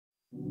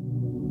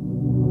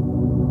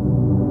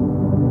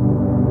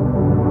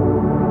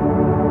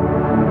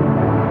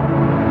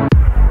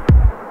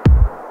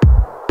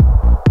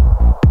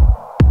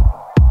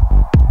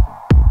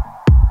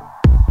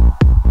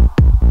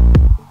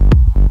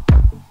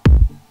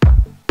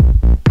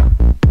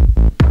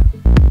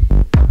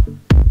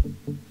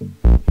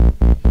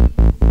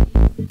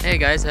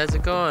guys, how's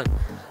it going?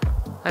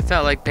 I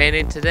felt like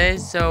painting today,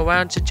 so why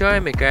don't you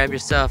join me? Grab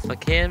yourself a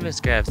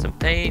canvas, grab some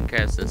paint,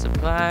 grab some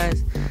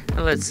supplies,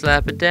 and let's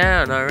slap it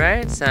down,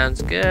 alright?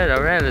 Sounds good,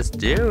 alright, let's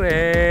do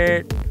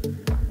it.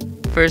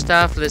 First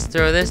off, let's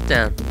throw this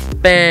down.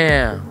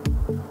 Bam!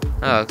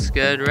 That looks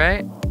good,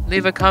 right?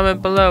 Leave a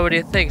comment below, what do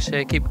you think? Should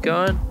I keep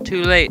going?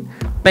 Too late.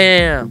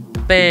 Bam!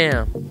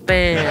 Bam!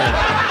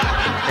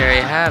 Bam! There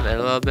you have it,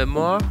 a little bit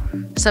more.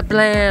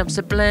 Sablam!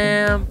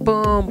 Sablam!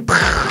 Boom!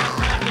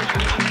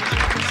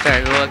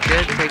 Starting to look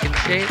good, taking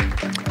shape.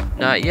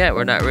 Not yet,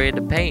 we're not ready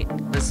to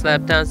paint. Let's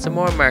slap down some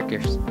more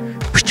markers.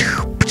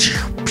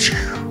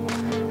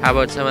 How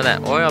about some of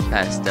that oil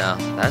pastel?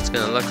 That's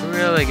gonna look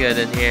really good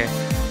in here.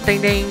 Ding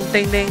ding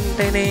ding ding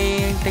ding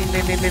ding ding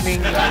ding ding ding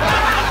ding.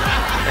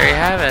 There you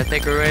have it, I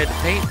think we're ready to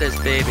paint this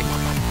baby.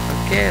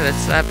 Okay, let's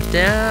slap it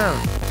down.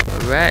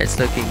 Alright, it's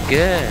looking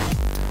good.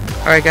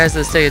 Alright guys,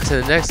 let's take it to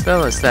the next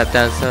level. Let's slap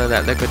down some of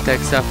that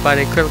Liquitex soft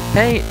body acrylic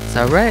paints.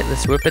 Alright,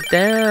 let's whip it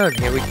down.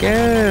 Here we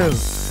go.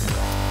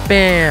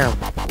 Bam!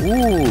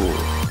 Ooh!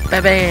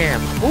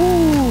 Ba-bam!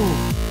 Ooh!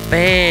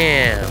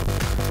 Bam!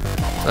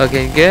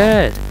 Looking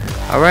good.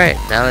 Alright,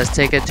 now let's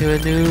take it to a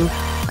new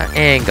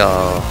angle.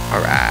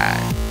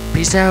 Alright.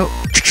 Peace out.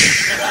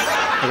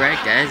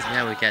 Alright guys,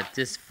 now we got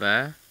this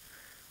far.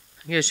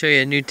 I'm going to show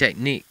you a new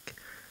technique.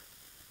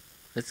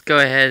 Let's go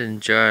ahead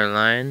and draw a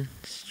line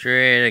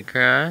straight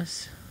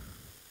across.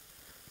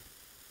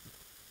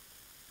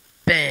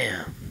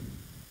 Bam!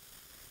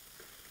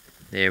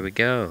 There we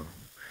go.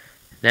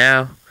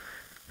 Now,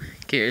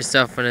 get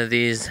yourself one of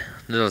these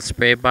little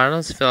spray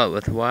bottles, fill it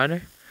with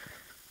water,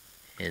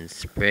 and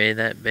spray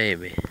that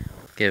baby.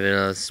 Give it a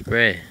little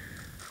spray.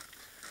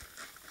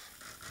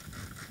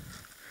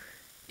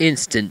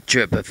 Instant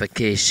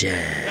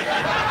dripification.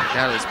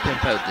 Now let's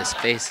pimp out this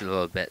face a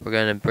little bit. We're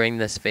gonna bring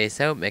this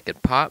face out, make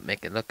it pop,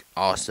 make it look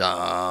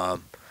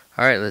awesome.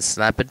 Alright, let's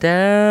slap it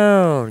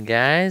down,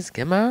 guys.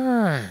 Come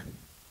on.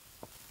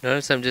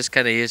 Notice I'm just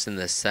kind of using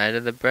the side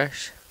of the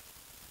brush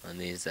on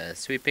these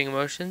sweeping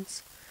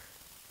motions.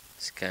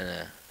 Just kind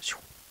of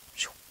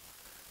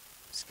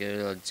just get it a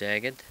little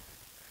jagged.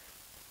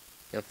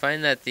 You'll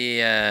find that the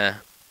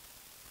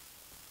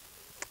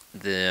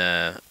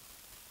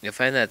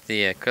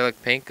acrylic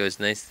paint goes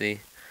nicely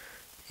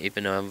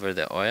even over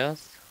the oil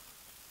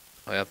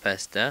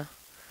pastel.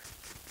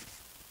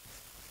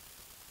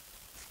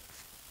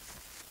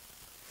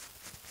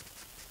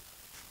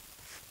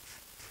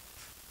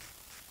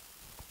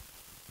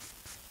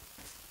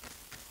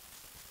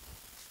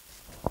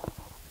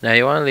 Now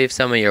you want to leave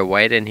some of your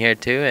white in here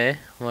too, eh?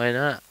 Why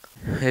not?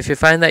 If you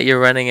find that you're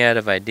running out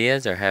of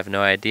ideas or have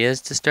no ideas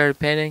to start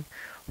painting,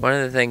 one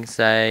of the things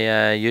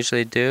I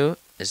usually do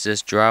is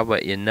just draw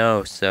what you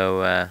know.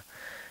 So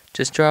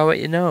just draw what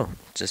you know.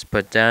 Just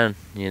put down,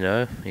 you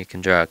know, you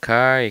can draw a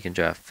car, you can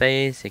draw a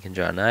face, you can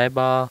draw an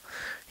eyeball,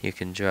 you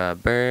can draw a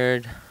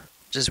bird.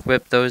 Just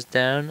whip those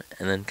down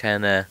and then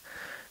kind of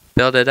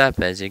build it up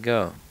as you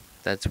go.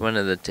 That's one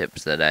of the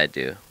tips that I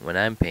do when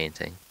I'm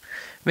painting.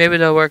 Maybe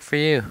it'll work for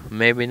you,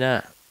 maybe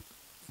not.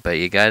 But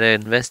you gotta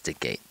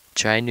investigate.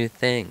 Try new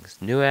things,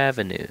 new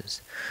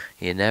avenues.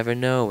 You never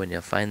know when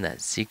you'll find that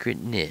secret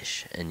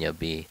niche and you'll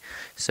be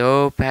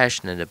so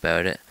passionate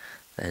about it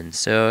and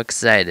so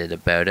excited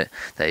about it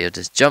that you'll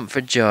just jump for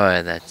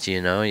joy that,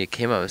 you know, you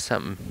came up with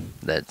something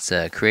that's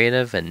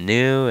creative and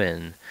new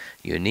and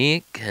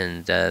unique,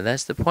 and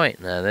that's the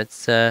point. Now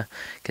let's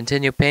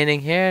continue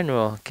painting here and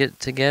we'll get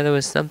together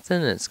with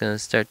something that's going to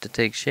start to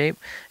take shape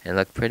and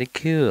look pretty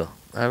cool.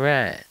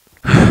 Alright.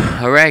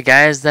 Alright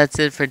guys, that's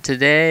it for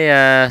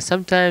today.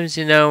 Sometimes,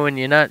 you know, when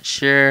you're not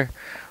sure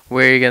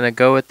where you're going to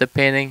go with the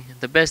painting,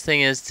 the best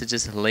thing is to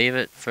just leave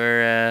it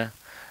for a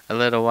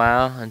little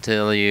while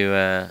until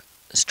you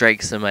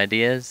strike some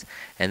ideas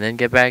and then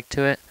get back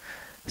to it.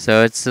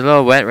 So it's a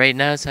little wet right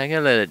now, so I'm going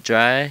to let it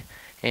dry.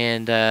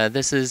 And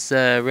this is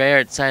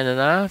RAEART signing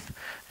off.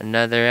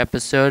 Another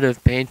episode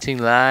of Painting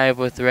Live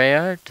with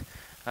RAEART.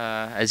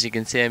 As you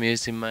can see, I'm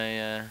using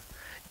my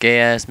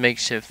gay-ass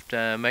makeshift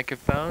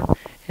microphone,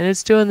 and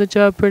it's doing the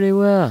job pretty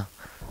well.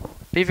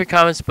 Leave your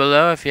comments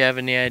below if you have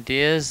any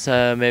ideas.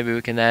 Maybe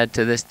we can add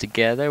to this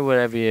together,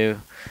 whatever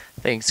you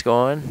think's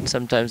going.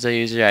 Sometimes I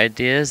use your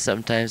ideas,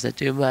 sometimes I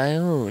do my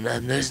own.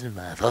 I'm losing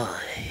my voice.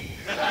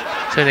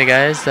 So anyway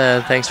guys,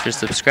 thanks for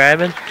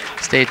subscribing.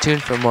 Stay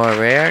tuned for more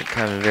RAEART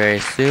coming very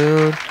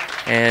soon.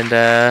 And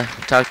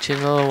talk to you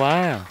in a little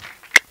while.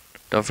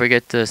 Don't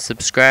forget to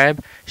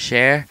subscribe,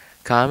 share,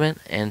 comment,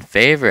 and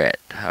favorite.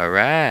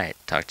 Alright,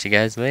 talk to you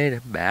guys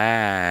later.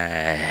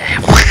 Bye.